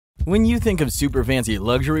When you think of super fancy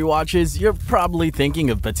luxury watches, you're probably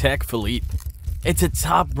thinking of Patek Philippe. It's a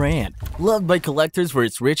top brand, loved by collectors for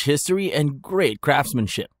its rich history and great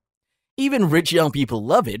craftsmanship. Even rich young people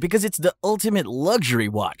love it because it's the ultimate luxury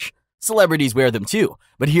watch. Celebrities wear them too,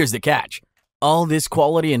 but here's the catch. All this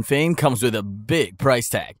quality and fame comes with a big price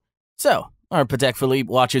tag. So, are Patek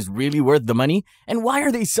Philippe watches really worth the money, and why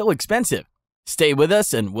are they so expensive? Stay with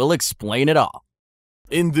us and we'll explain it all.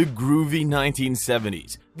 In the groovy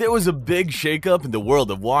 1970s, there was a big shakeup in the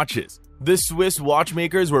world of watches. The Swiss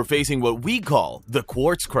watchmakers were facing what we call the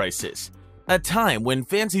quartz crisis, a time when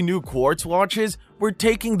fancy new quartz watches were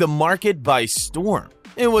taking the market by storm.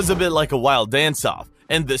 It was a bit like a wild dance-off,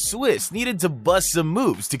 and the Swiss needed to bust some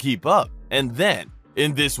moves to keep up. And then,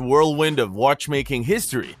 in this whirlwind of watchmaking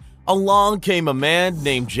history, along came a man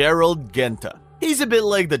named Gerald Genta. He's a bit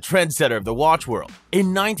like the trendsetter of the watch world.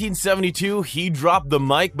 In 1972, he dropped the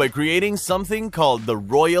mic by creating something called the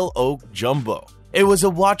Royal Oak Jumbo. It was a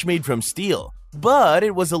watch made from steel, but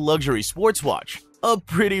it was a luxury sports watch. A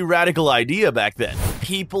pretty radical idea back then.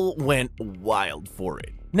 People went wild for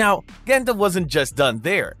it. Now, Genta wasn't just done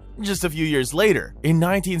there. Just a few years later, in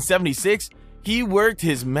 1976, he worked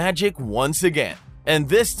his magic once again. And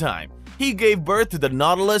this time, he gave birth to the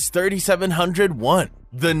Nautilus 3701.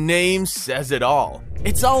 The name says it all.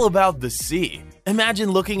 It's all about the sea.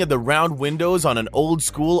 Imagine looking at the round windows on an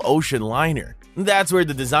old-school ocean liner. That's where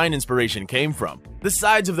the design inspiration came from. The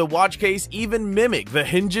sides of the watch case even mimic the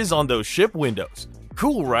hinges on those ship windows.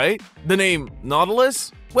 Cool, right? The name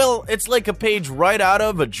Nautilus? Well, it's like a page right out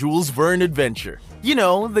of a Jules Verne adventure. You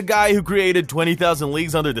know, the guy who created 20,000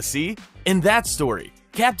 Leagues Under the Sea? In that story,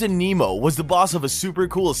 Captain Nemo was the boss of a super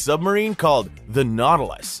cool submarine called the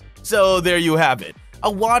Nautilus. So there you have it. A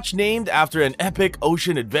watch named after an epic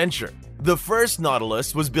ocean adventure. The first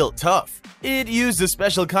Nautilus was built tough. It used a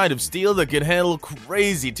special kind of steel that could handle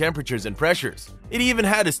crazy temperatures and pressures. It even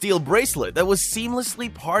had a steel bracelet that was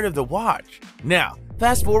seamlessly part of the watch. Now,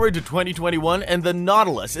 fast forward to 2021 and the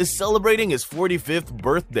Nautilus is celebrating its 45th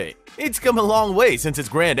birthday. It's come a long way since its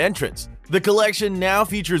grand entrance. The collection now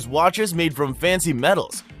features watches made from fancy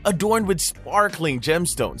metals, adorned with sparkling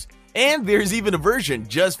gemstones, and there's even a version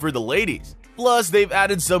just for the ladies. Plus, they've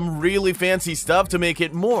added some really fancy stuff to make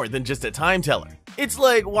it more than just a time teller. It's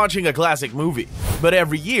like watching a classic movie. But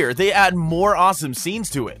every year, they add more awesome scenes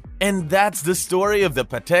to it. And that's the story of the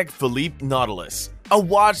Patek Philippe Nautilus, a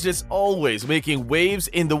watch that's always making waves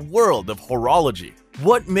in the world of horology.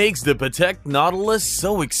 What makes the Patek Nautilus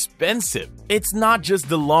so expensive? It's not just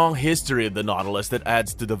the long history of the Nautilus that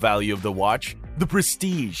adds to the value of the watch. The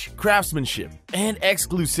prestige, craftsmanship, and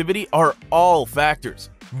exclusivity are all factors.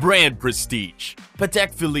 Brand prestige.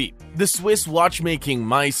 Patek Philippe, the Swiss watchmaking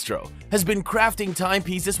maestro, has been crafting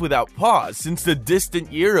timepieces without pause since the distant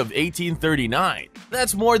year of 1839.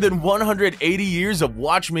 That's more than 180 years of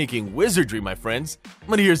watchmaking wizardry, my friends.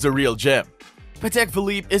 But here's the real gem. Patek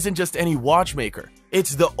Philippe isn't just any watchmaker.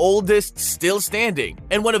 It's the oldest still standing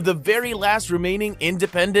and one of the very last remaining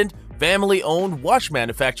independent, family-owned watch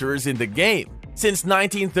manufacturers in the game. Since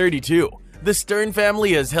 1932, the Stern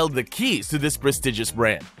family has held the keys to this prestigious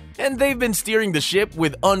brand, and they've been steering the ship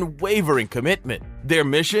with unwavering commitment. Their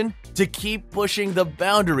mission? To keep pushing the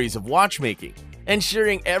boundaries of watchmaking,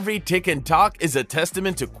 ensuring every tick and tock is a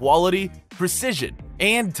testament to quality, precision,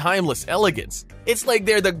 and timeless elegance. It's like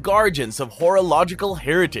they're the guardians of horological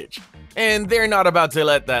heritage, and they're not about to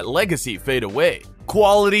let that legacy fade away.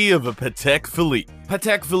 Quality of a Patek Philippe.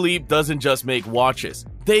 Patek Philippe doesn't just make watches,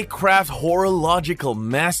 they craft horological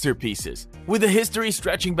masterpieces. With a history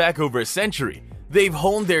stretching back over a century, they've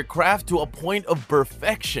honed their craft to a point of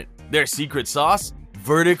perfection. Their secret sauce?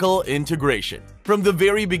 Vertical integration. From the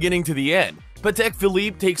very beginning to the end, Patek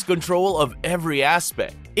Philippe takes control of every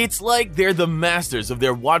aspect. It's like they're the masters of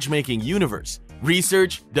their watchmaking universe.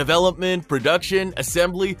 Research, development, production,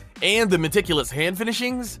 assembly, and the meticulous hand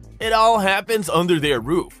finishings, it all happens under their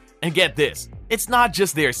roof. And get this, it's not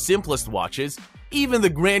just their simplest watches. Even the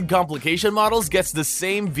Grand Complication models gets the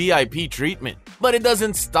same VIP treatment. But it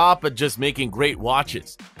doesn't stop at just making great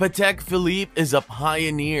watches. Patek Philippe is a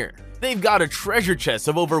pioneer. They've got a treasure chest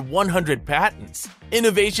of over 100 patents,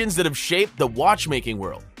 innovations that have shaped the watchmaking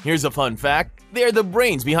world. Here's a fun fact, they're the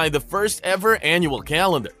brains behind the first ever annual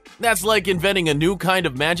calendar. That's like inventing a new kind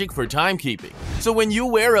of magic for timekeeping. So when you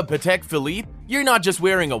wear a Patek Philippe, you're not just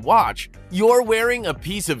wearing a watch, you're wearing a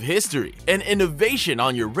piece of history, an innovation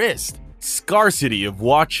on your wrist. Scarcity of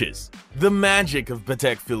watches. The magic of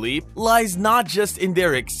Patek Philippe lies not just in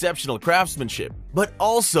their exceptional craftsmanship, but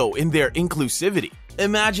also in their inclusivity.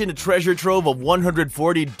 Imagine a treasure trove of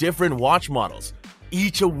 140 different watch models,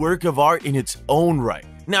 each a work of art in its own right.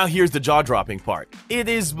 Now here's the jaw-dropping part. It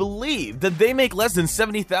is believed that they make less than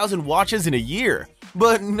 70,000 watches in a year,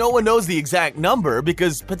 but no one knows the exact number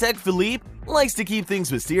because Patek Philippe likes to keep things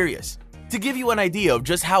mysterious. To give you an idea of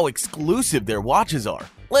just how exclusive their watches are,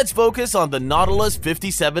 let's focus on the Nautilus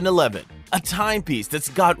 5711, a timepiece that's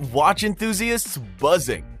got watch enthusiasts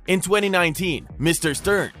buzzing. In 2019, Mr.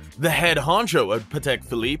 Stern, the head honcho at Patek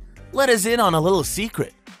Philippe, let us in on a little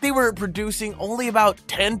secret. They were producing only about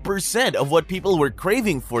 10% of what people were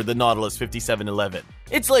craving for the Nautilus 5711.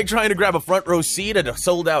 It's like trying to grab a front row seat at a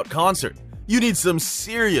sold-out concert. You need some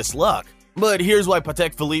serious luck. But here's why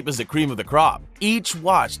Patek Philippe is the cream of the crop. Each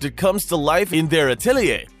watch that comes to life in their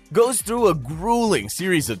atelier goes through a grueling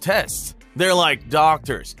series of tests. They're like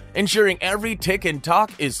doctors, ensuring every tick and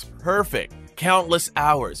tock is perfect. Countless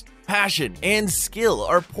hours, passion, and skill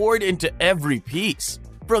are poured into every piece,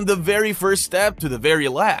 from the very first step to the very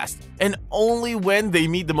last, and only when they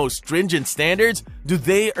meet the most stringent standards do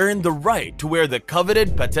they earn the right to wear the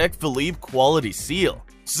coveted Patek Philippe quality seal.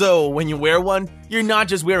 So when you wear one, you're not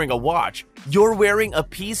just wearing a watch, you're wearing a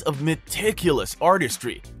piece of meticulous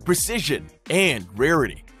artistry, precision, and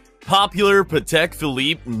rarity. Popular Patek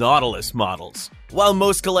Philippe Nautilus models. While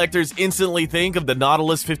most collectors instantly think of the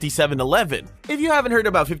Nautilus 5711, if you haven't heard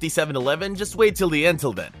about 5711, just wait till the end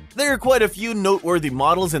till then. There are quite a few noteworthy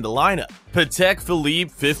models in the lineup. Patek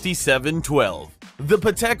Philippe 5712. The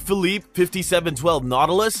Patek Philippe 5712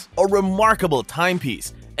 Nautilus, a remarkable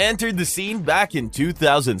timepiece, entered the scene back in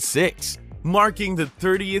 2006, marking the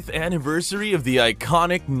 30th anniversary of the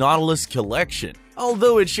iconic Nautilus collection.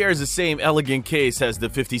 Although it shares the same elegant case as the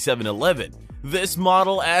 5711, this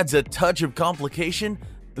model adds a touch of complication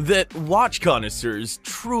that watch connoisseurs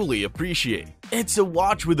truly appreciate. It's a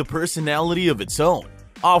watch with a personality of its own,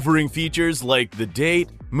 offering features like the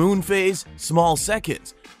date, moon phase, small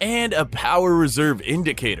seconds, and a power reserve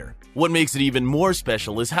indicator. What makes it even more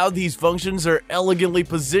special is how these functions are elegantly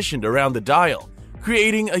positioned around the dial,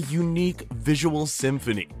 creating a unique visual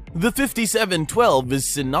symphony. The 5712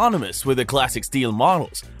 is synonymous with the classic steel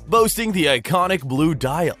models, boasting the iconic blue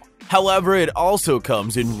dial. However, it also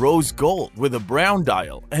comes in rose gold with a brown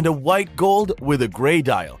dial and a white gold with a gray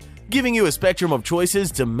dial, giving you a spectrum of choices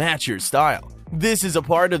to match your style. This is a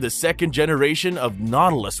part of the second generation of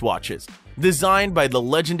Nautilus watches, designed by the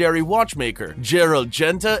legendary watchmaker Gerald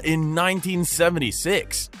Genta in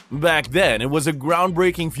 1976. Back then, it was a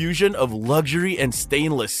groundbreaking fusion of luxury and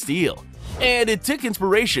stainless steel, and it took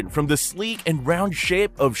inspiration from the sleek and round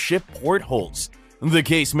shape of ship portholes. The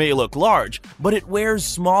case may look large, but it wears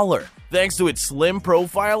smaller, thanks to its slim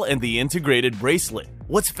profile and the integrated bracelet.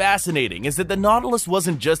 What's fascinating is that the Nautilus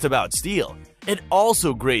wasn't just about steel. It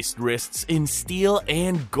also graced wrists in steel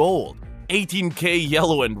and gold, 18K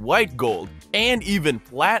yellow and white gold, and even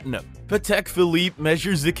platinum. Patek Philippe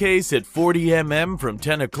measures the case at 40 mm from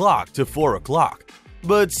 10 o'clock to 4 o'clock.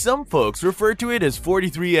 But some folks refer to it as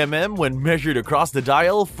 43 mm when measured across the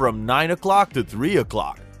dial from 9 o'clock to 3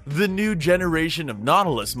 o'clock. The new generation of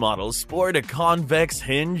Nautilus models sport a convex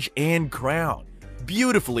hinge and crown,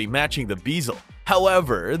 beautifully matching the bezel.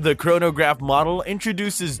 However, the chronograph model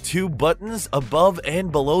introduces two buttons above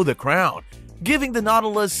and below the crown, giving the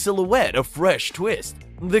Nautilus silhouette a fresh twist.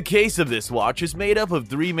 The case of this watch is made up of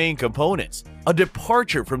three main components, a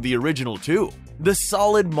departure from the original two. The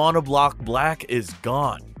solid monoblock black is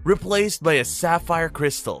gone, replaced by a sapphire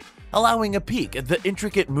crystal, allowing a peek at the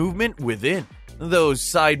intricate movement within. Those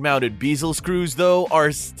side-mounted bezel screws, though,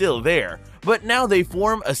 are still there, but now they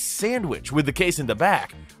form a sandwich with the case in the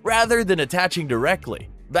back, rather than attaching directly.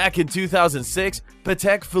 Back in 2006,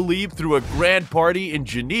 Patek Philippe threw a grand party in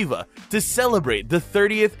Geneva to celebrate the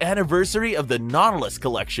 30th anniversary of the Nautilus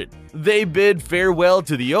collection. They bid farewell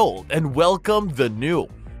to the old and welcomed the new,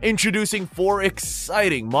 introducing four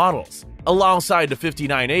exciting models. Alongside the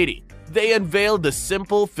 5980, they unveiled the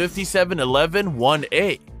simple 5711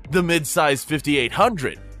 1A, the mid-size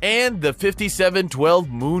 5800, and the 5712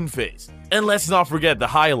 moon phase. And let's not forget the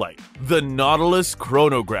highlight, the Nautilus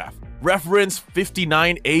chronograph, reference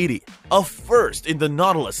 5980, a first in the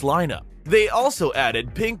Nautilus lineup. They also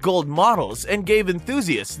added pink gold models and gave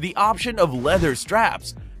enthusiasts the option of leather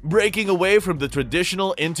straps, breaking away from the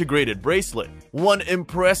traditional integrated bracelet. One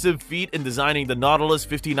impressive feat in designing the Nautilus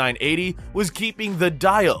 5980 was keeping the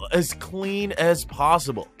dial as clean as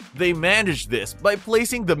possible. They managed this by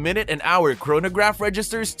placing the minute and hour chronograph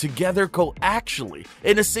registers together coaxially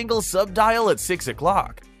in a single subdial at 6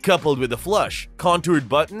 o'clock. Coupled with the flush, contoured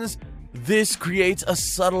buttons, this creates a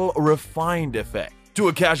subtle, refined effect. To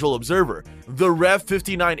a casual observer, the Rev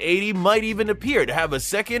 5980 might even appear to have a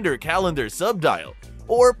second or calendar subdial,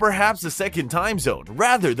 or perhaps a second time zone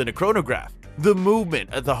rather than a chronograph. The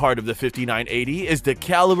movement at the heart of the 5980 is the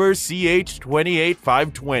caliber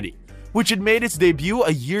CH-28520, which had made its debut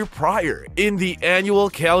a year prior in the annual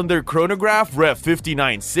calendar chronograph Ref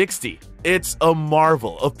 5960. It's a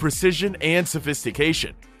marvel of precision and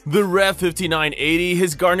sophistication. The Ref 5980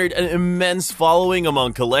 has garnered an immense following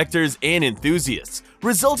among collectors and enthusiasts,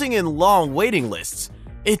 resulting in long waiting lists.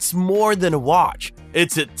 It's more than a watch.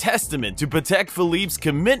 It's a testament to Patek Philippe's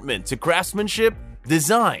commitment to craftsmanship,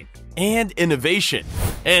 design, and innovation,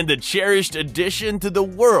 and a cherished addition to the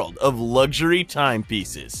world of luxury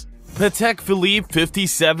timepieces. Patek Philippe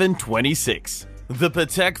 5726. The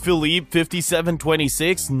Patek Philippe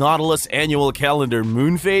 5726 Nautilus Annual Calendar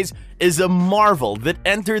Moon Phase is a marvel that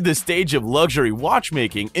entered the stage of luxury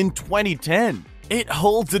watchmaking in 2010. It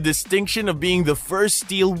holds the distinction of being the first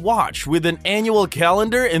steel watch with an annual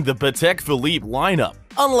calendar in the Patek Philippe lineup.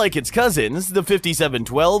 Unlike its cousins, the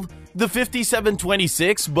 5712, the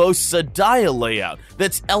 5726 boasts a dial layout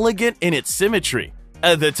that's elegant in its symmetry.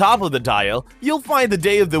 At the top of the dial, you'll find the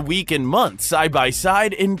day of the week and month side by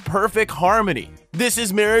side in perfect harmony. This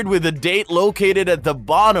is mirrored with a date located at the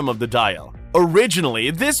bottom of the dial. Originally,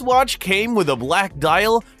 this watch came with a black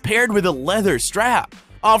dial paired with a leather strap,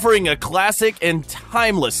 offering a classic and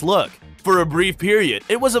timeless look. For a brief period,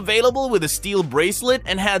 it was available with a steel bracelet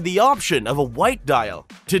and had the option of a white dial.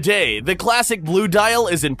 Today, the classic blue dial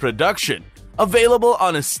is in production, available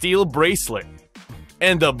on a steel bracelet,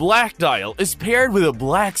 and the black dial is paired with a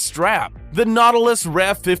black strap. The Nautilus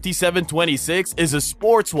Ref 5726 is a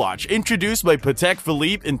sports watch introduced by Patek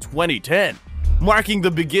Philippe in 2010, marking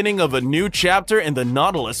the beginning of a new chapter in the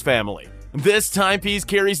Nautilus family. This timepiece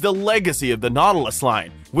carries the legacy of the Nautilus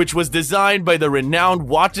line, which was designed by the renowned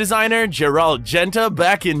watch designer Gerald Genta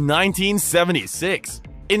back in 1976.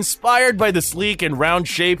 Inspired by the sleek and round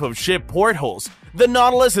shape of ship portholes, the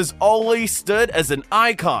Nautilus has always stood as an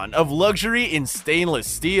icon of luxury in stainless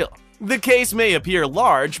steel. The case may appear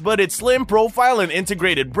large, but its slim profile and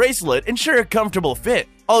integrated bracelet ensure a comfortable fit.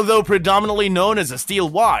 Although predominantly known as a steel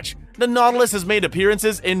watch, the Nautilus has made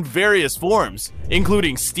appearances in various forms,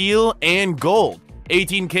 including steel and gold,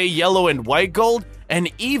 18K yellow and white gold,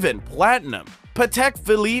 and even platinum. Patek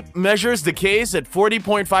Philippe measures the case at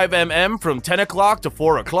 40.5 mm from 10 o'clock to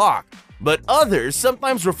 4 o'clock, but others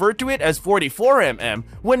sometimes refer to it as 44 mm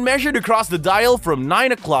when measured across the dial from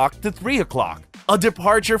 9 o'clock to 3 o'clock. A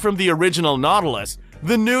departure from the original Nautilus,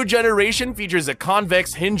 the new generation features a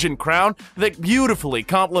convex hinge and crown that beautifully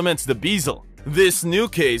complements the bezel. This new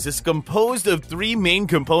case is composed of 3 main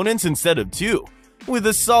components instead of 2, with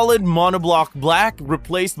a solid monoblock black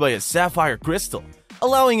replaced by a sapphire crystal,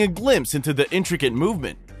 allowing a glimpse into the intricate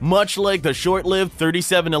movement. Much like the short-lived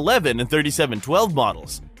 3711 and 3712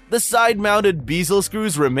 models, the side-mounted bezel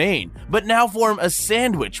screws remain, but now form a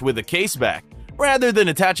sandwich with a case back, rather than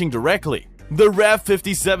attaching directly. The Ref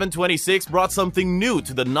 5726 brought something new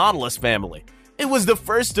to the Nautilus family. It was the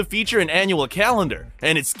first to feature an annual calendar,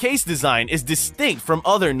 and its case design is distinct from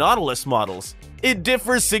other Nautilus models. It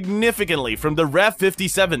differs significantly from the Ref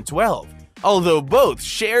 5712, although both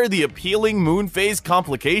share the appealing moon phase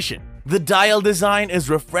complication. The dial design is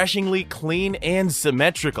refreshingly clean and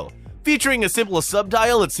symmetrical, featuring a simple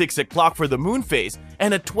subdial at 6 o'clock for the moon phase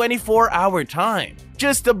and a 24-hour time,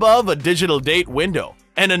 just above a digital date window,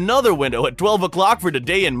 and another window at 12 o'clock for the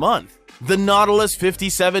day and month. The Nautilus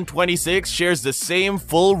 5726 shares the same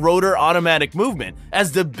full rotor automatic movement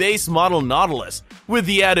as the base model Nautilus, with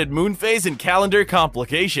the added moon phase and calendar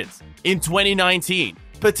complications. In 2019,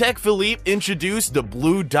 Patek Philippe introduced the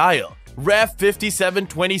blue dial, Ref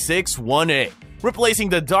 5726 1A, replacing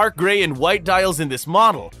the dark gray and white dials in this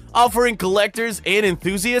model, offering collectors and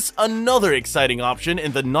enthusiasts another exciting option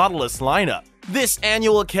in the Nautilus lineup. This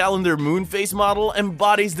annual calendar moon phase model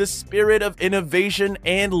embodies the spirit of innovation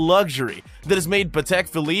and luxury that has made Patek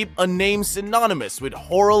Philippe a name synonymous with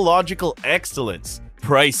horological excellence.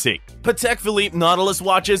 Pricing. Patek Philippe Nautilus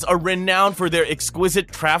watches are renowned for their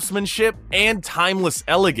exquisite craftsmanship and timeless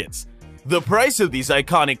elegance. The price of these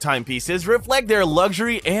iconic timepieces reflect their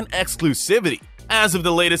luxury and exclusivity. As of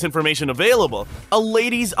the latest information available, a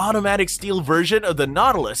ladies' automatic steel version of the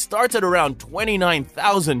Nautilus starts at around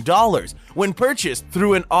 $29,000 when purchased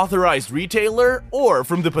through an authorized retailer or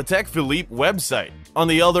from the Patek Philippe website. On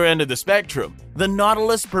the other end of the spectrum, the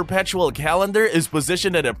Nautilus Perpetual Calendar is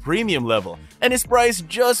positioned at a premium level and is priced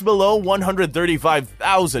just below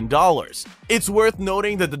 $135,000. It's worth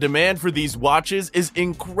noting that the demand for these watches is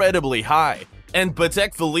incredibly high, and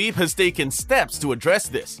Patek Philippe has taken steps to address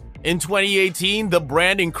this. In 2018, the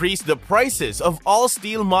brand increased the prices of all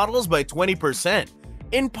steel models by 20%,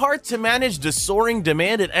 in part to manage the soaring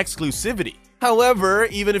demand and exclusivity. However,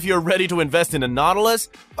 even if you're ready to invest in a Nautilus,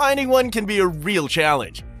 finding one can be a real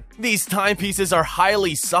challenge. These timepieces are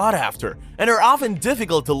highly sought after and are often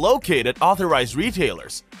difficult to locate at authorized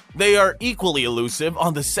retailers. They are equally elusive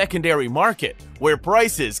on the secondary market, where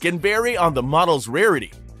prices can vary on the model's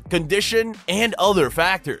rarity, condition, and other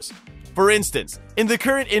factors. For instance, in the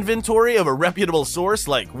current inventory of a reputable source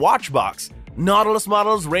like Watchbox, Nautilus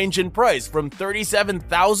models range in price from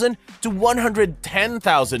 $37,000 to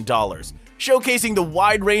 $110,000, showcasing the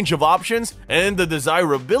wide range of options and the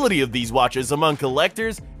desirability of these watches among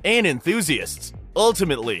collectors and enthusiasts.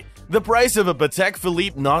 Ultimately, the price of a Patek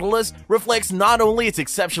Phillipe Nautilus reflects not only its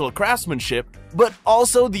exceptional craftsmanship, but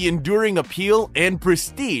also the enduring appeal and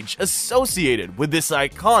prestige associated with this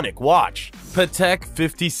iconic watch. Patek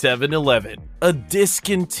 5711, a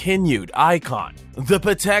discontinued icon. The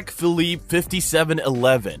Patek Phillipe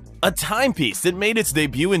 5711, a timepiece that made its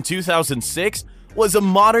debut in 2006, was a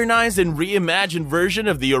modernized and reimagined version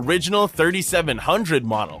of the original 3700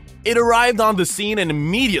 model. It arrived on the scene and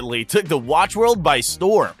immediately took the watch world by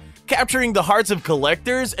storm, capturing the hearts of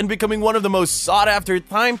collectors and becoming one of the most sought-after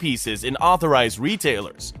timepieces in authorized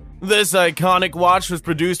retailers. This iconic watch was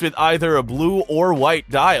produced with either a blue or white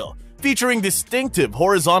dial, featuring distinctive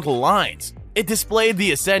horizontal lines. It displayed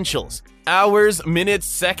the essentials: hours, minutes,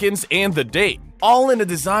 seconds, and the date, all in a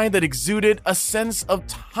design that exuded a sense of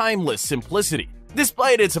timeless simplicity.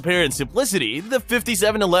 Despite its apparent simplicity, the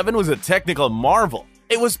 5711 was a technical marvel.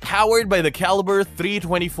 It was powered by the caliber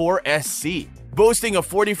 324 SC, boasting a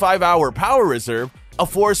 45-hour power reserve, a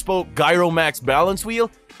 4-spoke Gyromax balance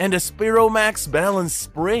wheel, and a Spiromax balance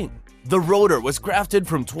spring. The rotor was crafted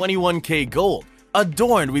from 21K gold,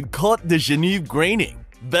 adorned with Côte de Genève graining,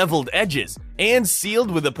 beveled edges, and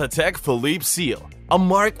sealed with the Patek Philippe seal, a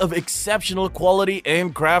mark of exceptional quality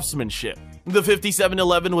and craftsmanship. The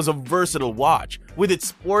 5711 was a versatile watch with its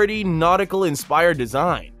sporty, nautical-inspired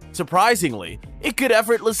design. Surprisingly, it could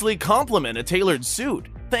effortlessly complement a tailored suit,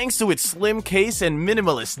 thanks to its slim case and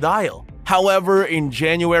minimalist dial. However, in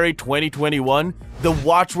January 2021, the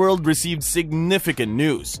watch world received significant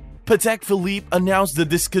news. Patek Philippe announced the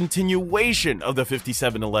discontinuation of the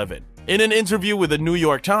 5711. In an interview with the New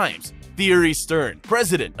York Times, Thierry Stern,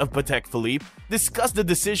 president of Patek Philippe, discussed the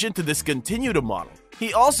decision to discontinue the model.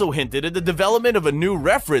 He also hinted at the development of a new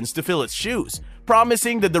reference to fill its shoes,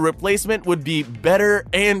 promising that the replacement would be better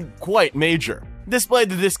and quite major. Despite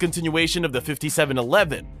the discontinuation of the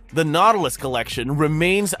 5711, the Nautilus collection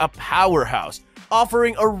remains a powerhouse,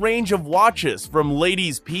 offering a range of watches from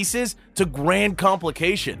ladies' pieces to grand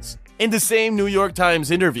complications. In the same New York Times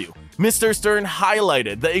interview, Mr. Stern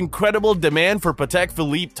highlighted the incredible demand for Patek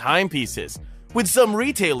Philippe timepieces, with some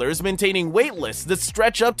retailers maintaining wait lists that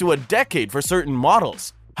stretch up to a decade for certain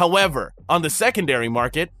models. However, on the secondary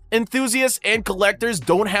market, enthusiasts and collectors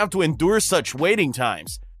don't have to endure such waiting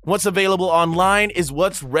times. What's available online is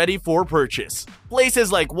what's ready for purchase. Places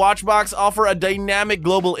like Watchbox offer a dynamic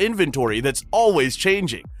global inventory that's always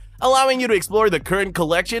changing, allowing you to explore the current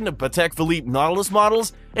collection of Patek Philippe Nautilus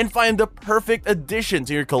models and find the perfect addition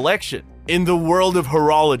to your collection. In the world of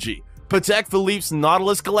horology, Patek Philippe's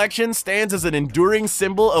Nautilus collection stands as an enduring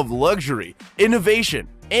symbol of luxury, innovation,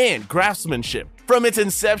 and craftsmanship. From its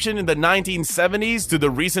inception in the 1970s to the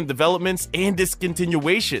recent developments and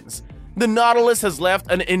discontinuations, the Nautilus has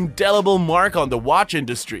left an indelible mark on the watch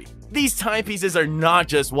industry. These timepieces are not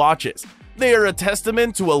just watches, they are a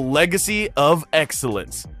testament to a legacy of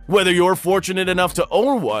excellence. Whether you're fortunate enough to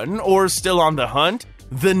own one or still on the hunt,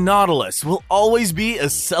 the Nautilus will always be a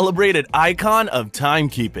celebrated icon of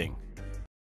timekeeping.